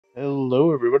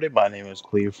Hello, everybody. My name is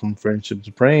Cleve from Friendship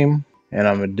Supreme, and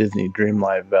I'm a Disney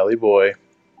Dreamlight Valley boy.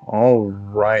 All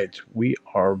right, we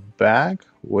are back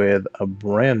with a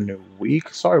brand new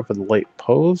week. Sorry for the late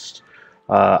post.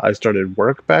 I started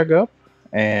work back up,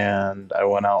 and I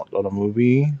went out on a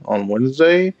movie on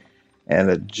Wednesday, and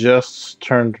it just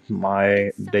turned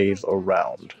my days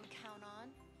around.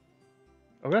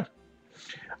 Okay,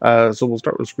 so we'll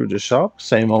start with Scrooge's shop.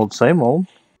 Same old, same old.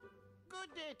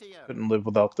 Good day to you. Couldn't live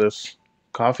without this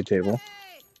coffee table.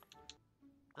 Hey!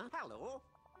 Hello.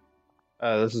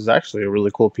 This is actually a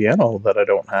really cool piano that I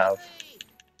don't have. Hey!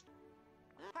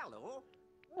 Hello.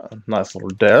 A nice little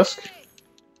desk, Hey!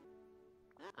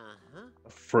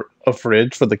 Uh-huh. a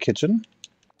fridge for the kitchen,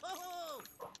 Oh!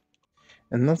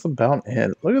 and that's about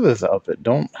it. Look at this outfit.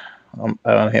 I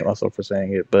don't hate myself for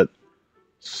saying it, but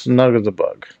snug as a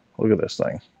bug. Look at this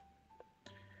thing.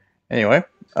 Anyway,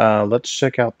 let's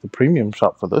check out the premium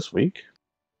shop for this week.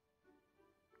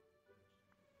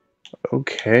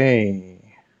 Okay,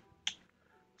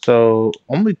 so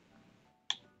only,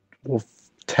 well,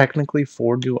 technically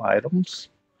four new items.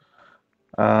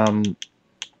 Um,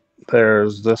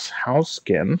 there's this house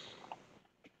skin,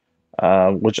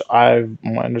 which my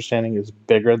understanding is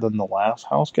bigger than the last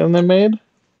house skin they made.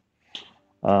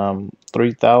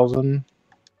 3,000,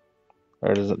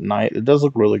 or is it night? It does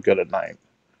look really good at night,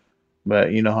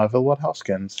 but you know how I feel about house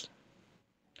skins.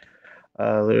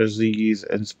 There's these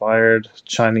inspired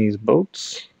Chinese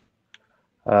boats.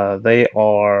 They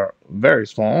are very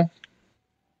small,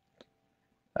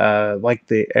 like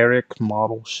the Eric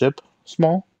model ship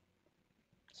small.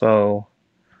 So,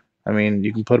 I mean,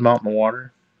 you can put them out in the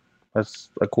water. That's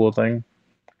a cool thing,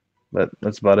 but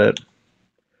that's about it.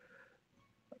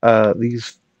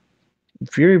 These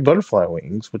Fury butterfly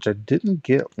wings, which I didn't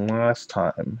get last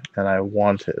time, and I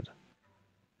wanted.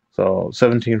 So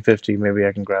 1750, maybe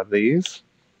I can grab these.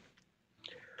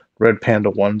 Red Panda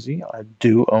onesie. I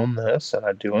do own this, and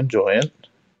I do enjoy it.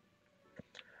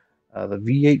 The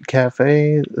V8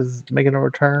 Cafe is making a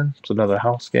return. It's another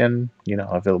house skin. You know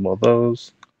how I feel about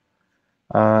those.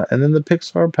 And then the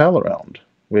Pixar Pal Around,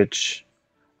 which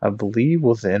I believe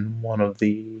was in one of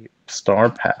the Star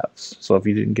Paths. So if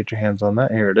you didn't get your hands on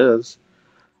that, here it is.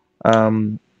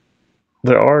 Um,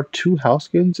 there are two house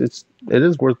skins. It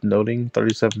is worth noting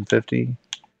 3750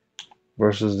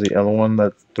 versus the other one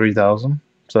that's 3000.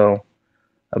 So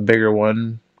a bigger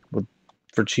one with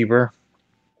for cheaper.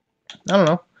 I don't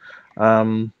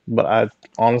know. But I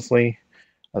honestly,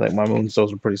 I think my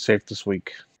moonstones are pretty safe this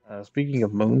week. Speaking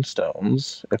of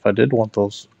moonstones, if I did want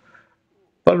those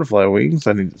butterfly wings,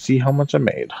 I need to see how much I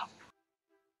made.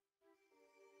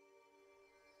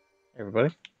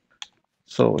 Everybody.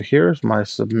 So here's my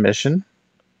submission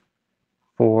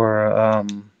for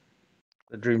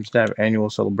the Dreamsnap annual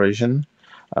celebration.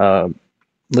 Uh,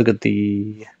 look at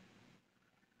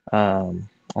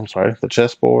I'm sorry, the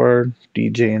chessboard,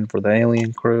 DJing for the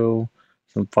alien crew,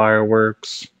 some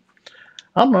fireworks.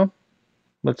 I don't know.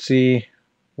 Let's see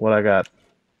what I got.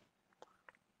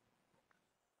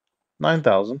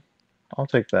 9,000. I'll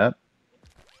take that.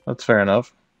 That's fair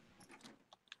enough.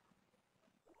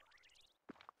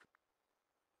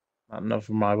 Not enough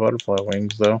for my butterfly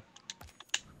wings, though.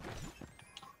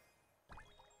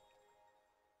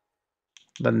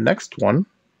 The next one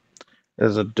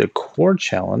is a decor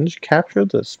challenge. Capture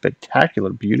the spectacular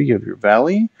beauty of your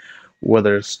valley,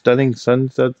 whether stunning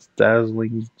sunsets,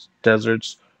 dazzling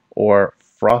deserts, or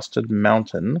frosted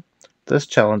mountain. This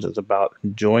challenge is about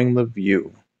enjoying the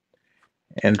view.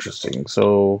 Interesting.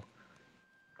 So,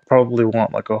 probably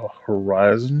want like a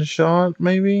horizon shot,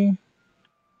 maybe?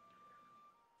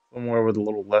 Somewhere with a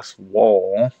little less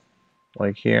wall,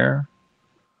 like here.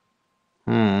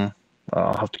 Hmm.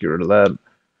 I'll have to get rid of that.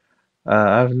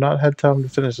 I've not had time to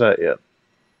finish that yet.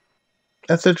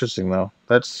 That's interesting though.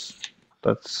 That's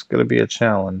gonna be a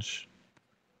challenge.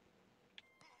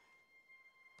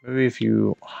 Maybe if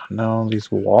you no,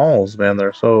 these walls, man,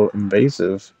 they're so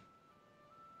invasive.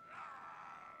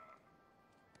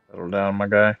 Settle down, my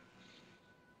guy.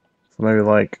 So maybe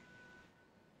like,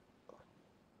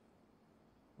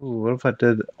 ooh, what if I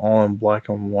did all in black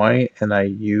and white and I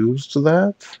used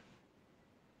that?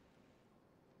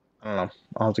 I don't know.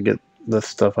 I'll have to get this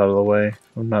stuff out of the way.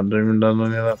 I'm not even done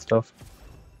any of that stuff.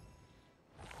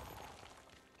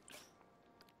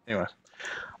 Anyway,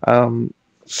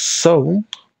 so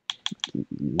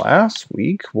last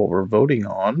week what we're voting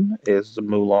on is the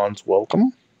Mulan's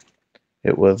Welcome.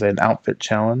 It was an outfit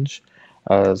challenge.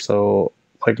 So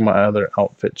like my other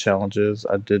outfit challenges,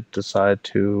 I did decide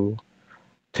to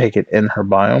take it in her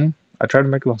biome. I tried to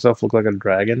make myself look like a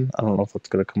dragon. I don't know if that's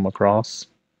gonna come across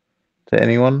to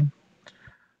anyone.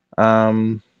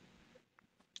 Um,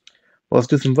 Well, let's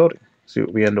do some voting. See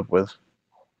what we end up with.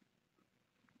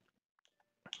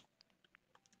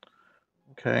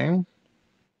 Okay.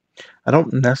 I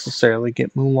don't necessarily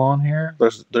get Mulan here.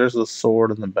 There's a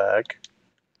sword in the back.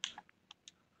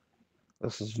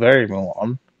 This is very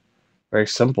Mulan. Very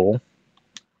simple.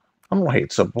 I don't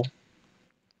hate simple.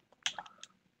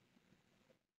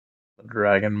 The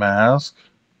dragon mask.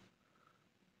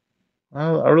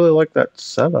 I really like that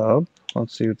setup.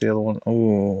 Let's see what the other one.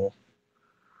 Ooh,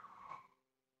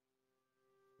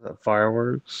 that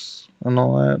fireworks and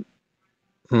all that.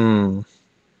 Hmm.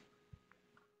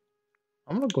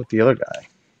 I'm gonna go with the other guy.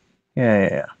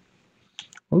 Yeah.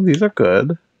 Oh, these are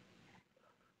good.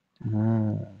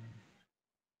 I'm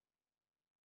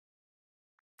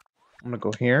gonna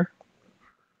go here.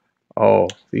 Oh,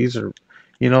 these are.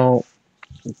 You know,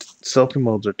 selfie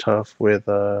modes are tough with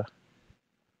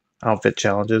outfit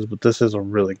challenges, but this is a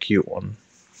really cute one.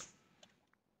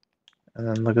 And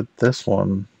then look at this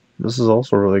one. This is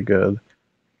also really good.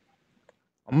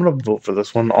 I'm gonna vote for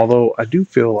this one, although I do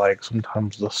feel like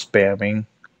sometimes the spamming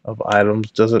of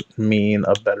items doesn't mean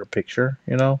a better picture,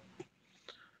 you know?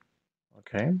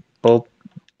 Okay, both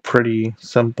pretty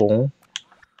simple.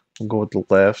 We'll go with the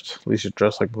left. At least you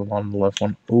dress like Mulan on the left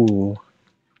one. Ooh,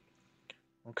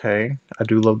 okay. I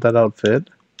do love that outfit,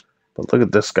 but look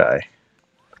at this guy.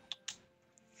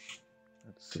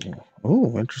 Let's see.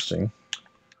 Ooh, interesting.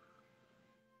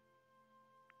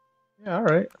 Yeah,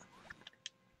 alright.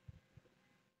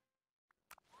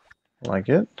 Like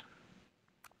it.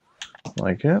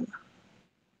 Like it.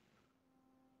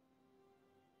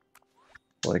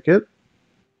 Like it.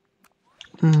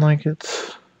 Like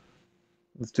it.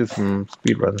 Let's do some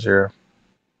speed runs here.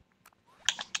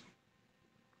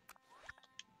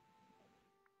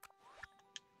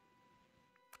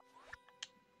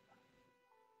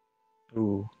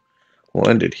 Ooh, we'll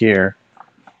end it here.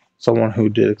 Someone who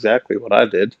did exactly what I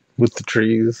did with the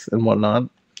trees and whatnot,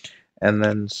 and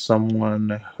then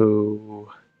someone who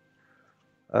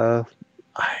uh,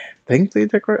 I think they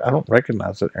decorate. I don't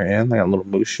recognize it. And they got a little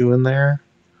Mushu in there.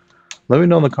 Let me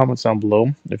know in the comments down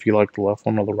below if you like the left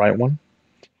one or the right one.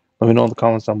 Let me know in the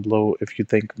comments down below if you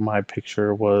think my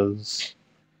picture was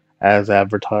as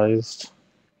advertised.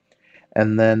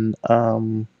 And then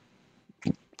comment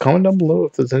down below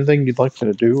if there's anything you'd like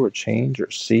me to do or change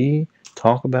or see,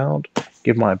 talk about,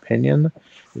 give my opinion.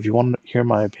 If you want to hear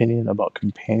my opinion about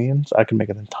companions, I can make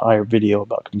an entire video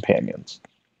about companions.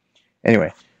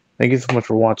 Anyway, thank you so much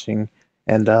for watching,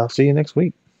 and I'll see you next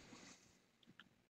week.